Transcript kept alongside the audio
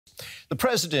The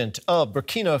president of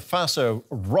Burkina Faso,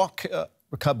 Roch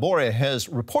Kabore, has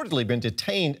reportedly been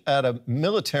detained at a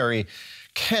military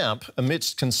camp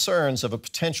amidst concerns of a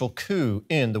potential coup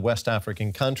in the West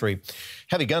African country.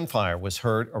 Heavy gunfire was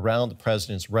heard around the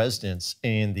president's residence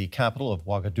in the capital of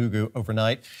Ouagadougou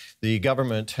overnight. The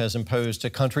government has imposed a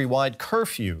countrywide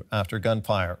curfew after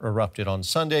gunfire erupted on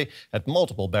Sunday at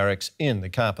multiple barracks in the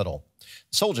capital.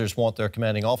 Soldiers want their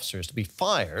commanding officers to be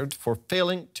fired for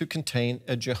failing to contain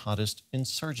a jihadist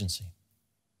insurgency.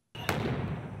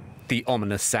 The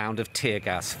ominous sound of tear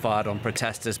gas fired on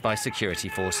protesters by security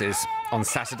forces. On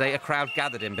Saturday, a crowd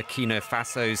gathered in Burkina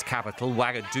Faso's capital,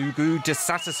 Ouagadougou,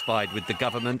 dissatisfied with the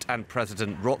government and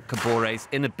President Roch Kabore's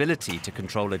inability to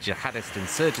control a jihadist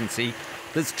insurgency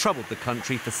that's troubled the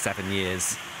country for 7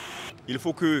 years. Il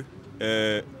faut que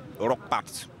Roch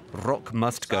parte. Roch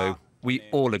must go. We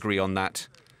all agree on that.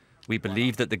 We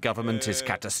believe that the government is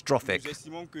catastrophic.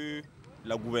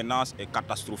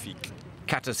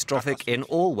 Catastrophic in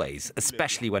all ways,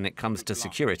 especially when it comes to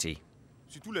security.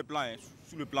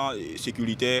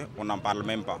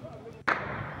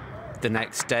 The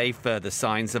next day, further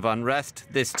signs of unrest,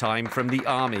 this time from the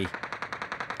army.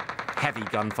 Heavy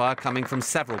gunfire coming from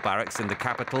several barracks in the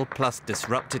capital, plus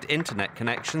disrupted internet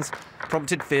connections,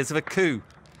 prompted fears of a coup.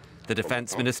 The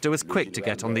defence minister was quick to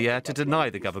get on the air to deny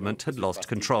the government had lost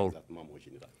control.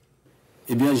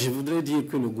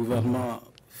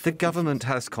 The government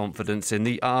has confidence in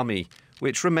the army,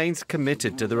 which remains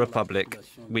committed to the republic.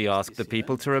 We ask the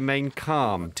people to remain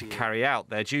calm, to carry out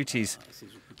their duties.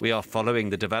 We are following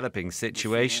the developing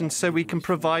situation so we can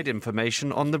provide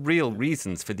information on the real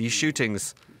reasons for these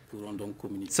shootings.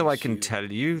 So I can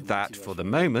tell you that, for the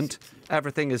moment,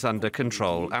 everything is under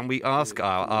control, and we ask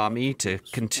our army to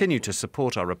continue to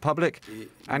support our republic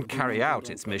and carry out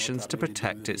its missions to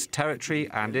protect its territory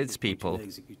and its people.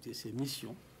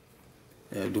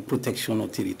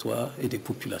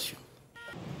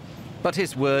 But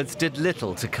his words did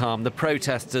little to calm the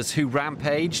protesters who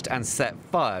rampaged and set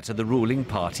fire to the ruling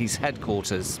party's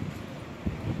headquarters.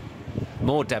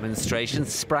 More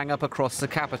demonstrations sprang up across the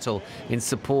capital in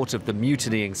support of the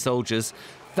mutinying soldiers,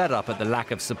 fed up at the lack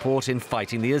of support in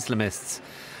fighting the Islamists.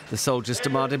 The soldiers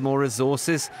demanded more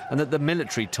resources and that the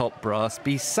military top brass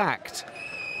be sacked.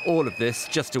 All of this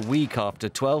just a week after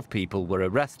 12 people were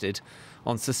arrested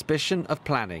on suspicion of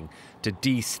planning to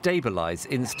destabilise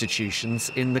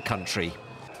institutions in the country.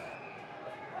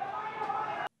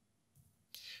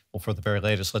 Well, for the very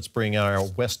latest, let's bring our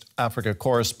West Africa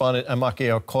correspondent, Amake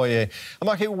Okoye.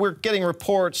 Amake, we're getting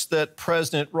reports that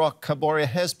President Roch Kabore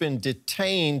has been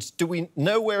detained. Do we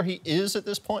know where he is at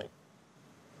this point?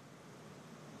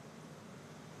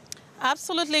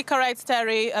 Absolutely correct,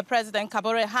 Terry. President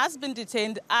Kabore has been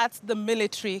detained at the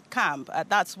military camp.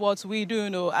 That's what we do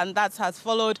know, and that has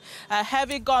followed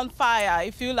heavy gunfire,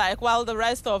 if you like. While the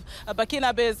rest of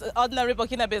ordinary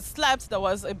Burkinabe slept, there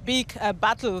was a big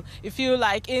battle, if you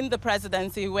like, in the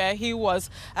presidency where he was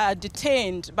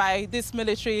detained by this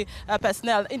military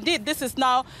personnel. Indeed, this is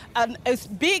now a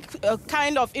big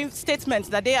kind of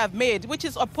statement that they have made, which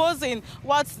is opposing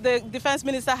what the defense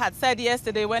minister had said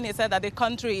yesterday when he said that the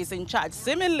country is in charge.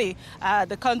 Seemingly,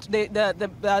 the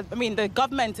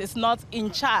government is not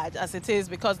in charge as it is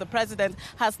because the president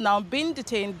has now been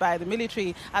detained by the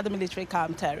military at the military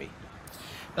camp, Terry.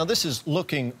 Now, this is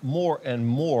looking more and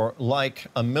more like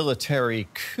a military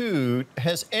coup.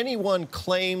 Has anyone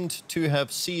claimed to have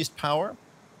seized power?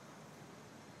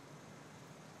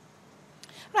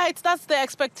 Right, that's the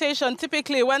expectation.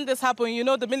 Typically, when this happens, you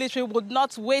know, the military would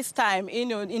not waste time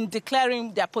in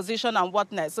declaring their position and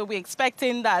whatnot. So we're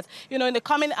expecting that, you know, in the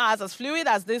coming hours, as fluid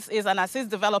as this is and as it's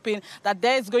developing, that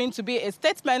there is going to be a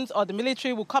statement or the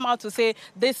military will come out to say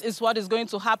this is what is going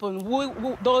to happen.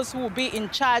 Those who will be in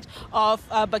charge of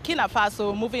Burkina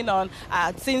Faso moving on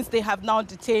since they have now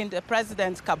detained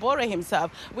President Kabore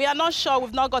himself. We are not sure.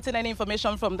 We've not gotten any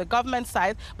information from the government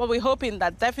side, but we're hoping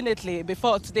that definitely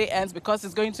before today ends, because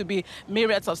it's going to be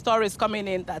myriads of stories coming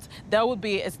in, that there will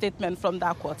be a statement from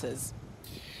their quarters.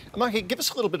 Amake, give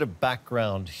us a little bit of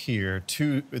background here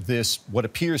to this, what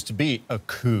appears to be a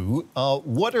coup.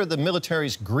 What are the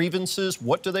military's grievances?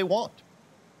 What do they want?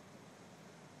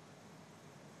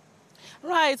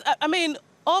 Right. I mean,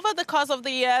 over the course of the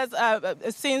years,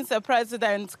 since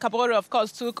President Kabore, of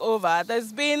course, took over,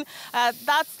 there's been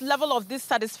that level of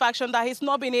dissatisfaction that he's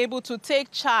not been able to take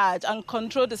charge and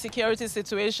control the security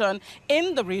situation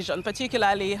in the region,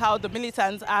 particularly how the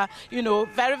militants are, you know,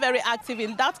 very, very active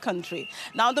in that country.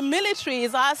 Now, the military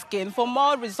is asking for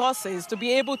more resources to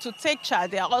be able to take charge.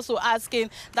 They are also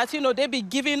asking that, you know, they be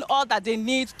given all that they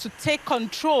need to take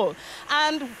control.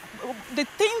 And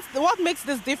what makes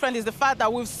this different is the fact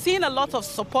that we've seen a lot of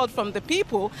support from the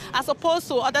people, as opposed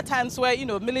to other times where,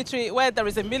 where there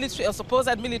is a military or supposed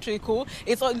military coup.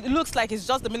 It looks like it's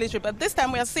just the military, but this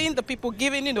time we are seeing the people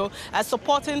giving,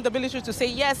 supporting the military to say,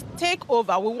 yes, take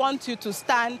over. We want you to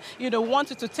stand, we want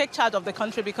you to take charge of the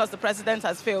country because the president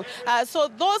has failed. So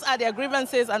those are their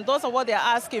grievances, and those are what they're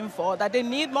asking for, that they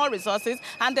need more resources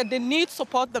and that they need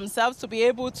support themselves to be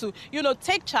able to,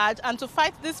 take charge and to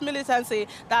fight this militancy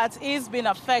that has been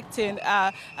affecting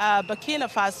Burkina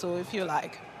Faso, if you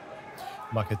like.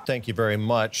 Amake, thank you very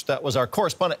much. That was our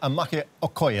correspondent, Amake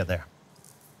Okoye there.